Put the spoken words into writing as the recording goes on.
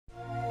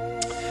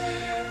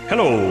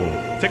Hello,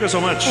 thank you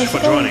so much for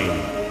joining.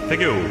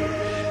 Thank you.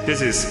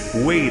 This is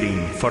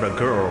Waiting for a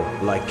Girl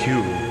Like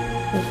You.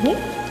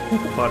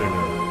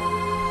 Foreigner.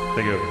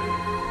 Thank you.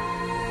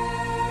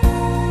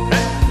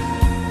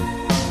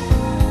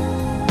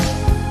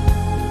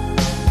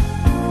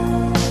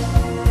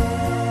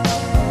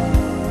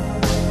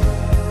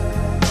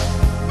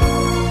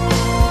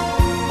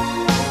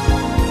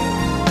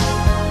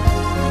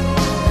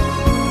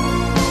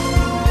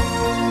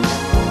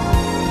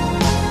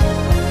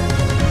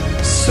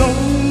 So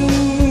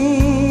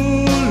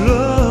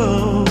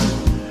long,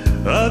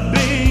 I've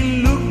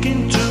been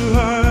looking too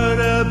hard,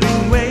 I've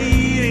been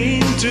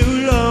waiting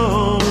too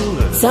long.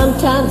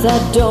 Sometimes I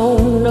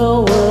don't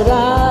know what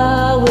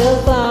I will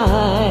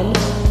find.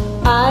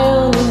 I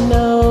only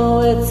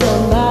know it's a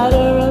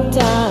matter of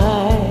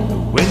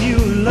time. When you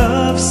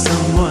love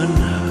someone,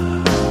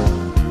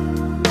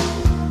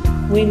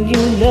 When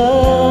you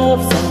love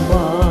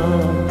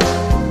someone,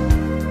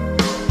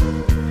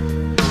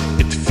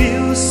 it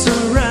feels so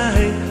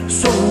right,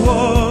 so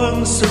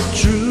warm, so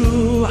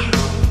true.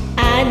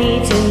 I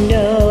need to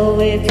know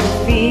if you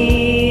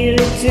feel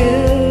it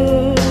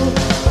too.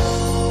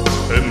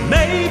 And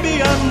maybe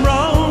I'm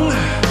wrong,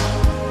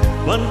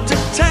 want to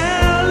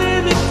tell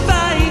him if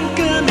I'm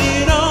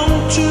coming on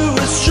too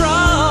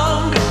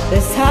strong.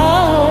 This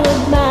heart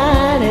of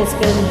mine has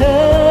been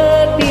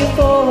hurt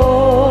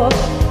before.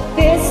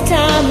 This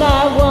time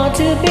I want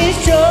to be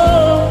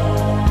sure.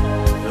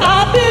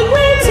 I've been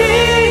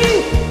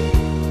waiting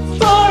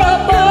for a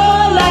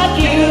boy like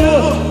you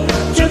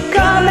to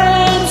come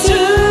into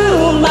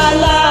my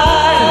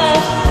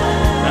life.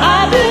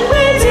 I've been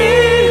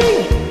waiting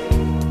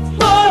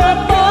for a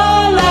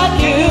boy like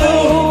you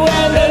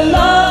and a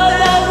love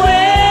that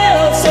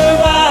will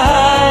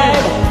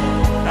survive.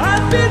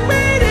 I've been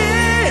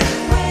waiting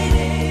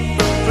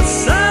for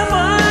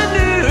someone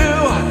new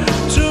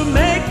to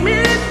make me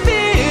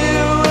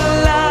feel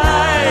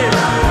alive.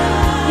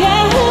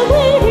 Yeah,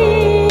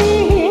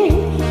 waiting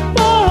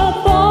for a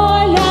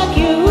boy like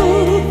you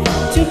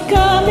to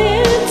come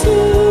into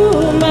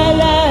my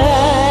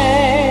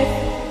life.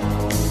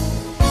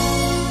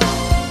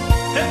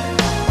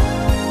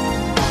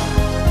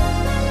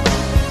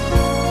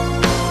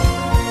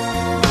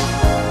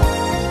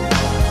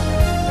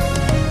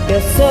 You're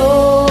so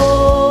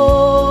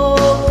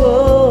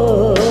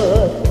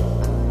good.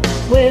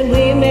 When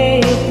we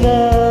make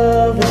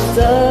love, it's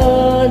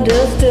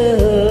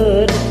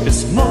understood.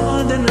 It's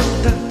more than a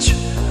touch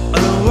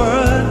or a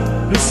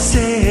word we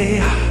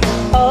say.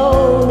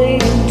 Only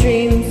in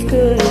dreams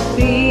could it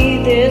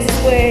be this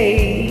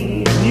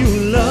way. When you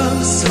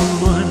love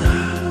someone,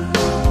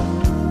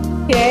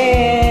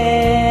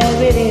 Yeah,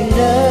 really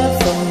love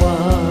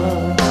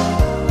someone.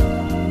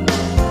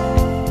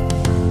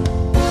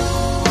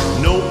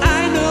 no, I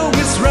know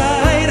it's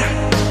right.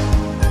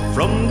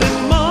 From the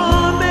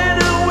moment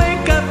I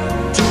wake up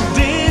to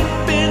deep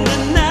in the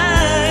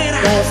night.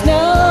 There's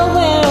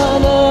nowhere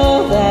on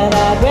earth that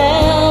I'd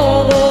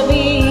rather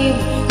be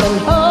than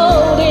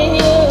holding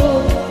you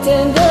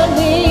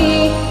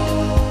tenderly.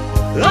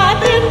 I've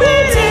been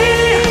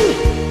waiting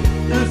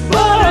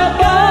for a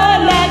boy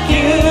like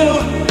you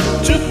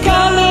to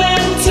come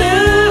into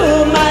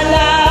my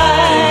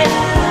life.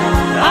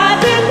 I've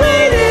been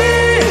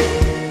waiting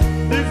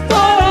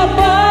for a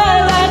boy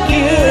like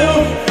you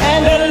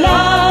and a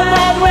love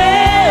that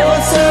will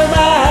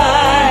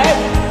survive.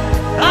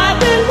 I've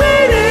been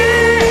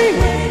waiting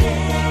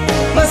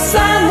for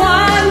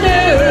someone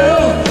new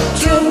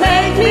to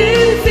make me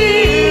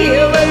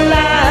feel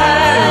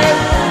alive.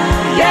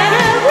 Yeah,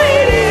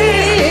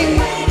 waiting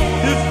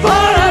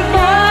for a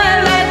boy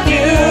like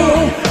you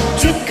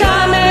to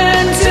come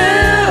into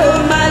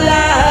my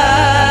life.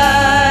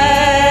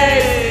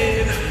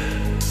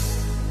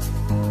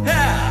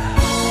 Yeah.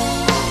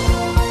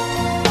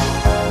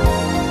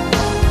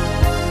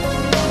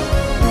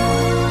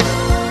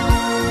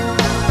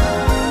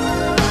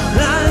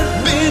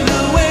 I've been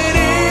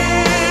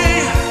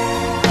waiting.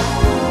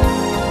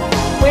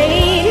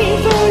 Waiting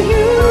for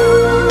you.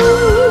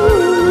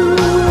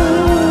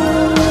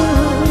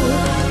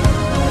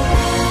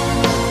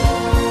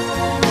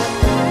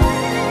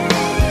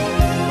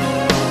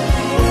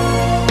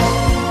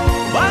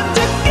 Want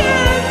to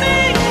get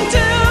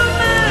into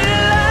my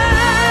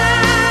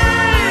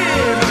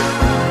life.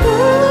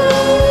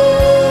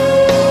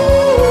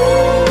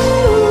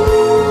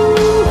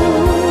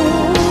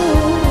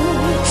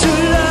 Too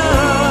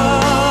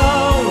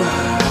long.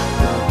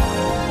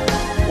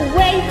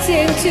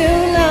 Waiting too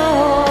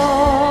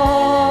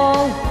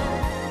long.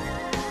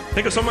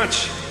 Thank you so much.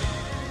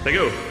 Thank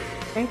you.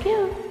 Thank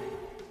you.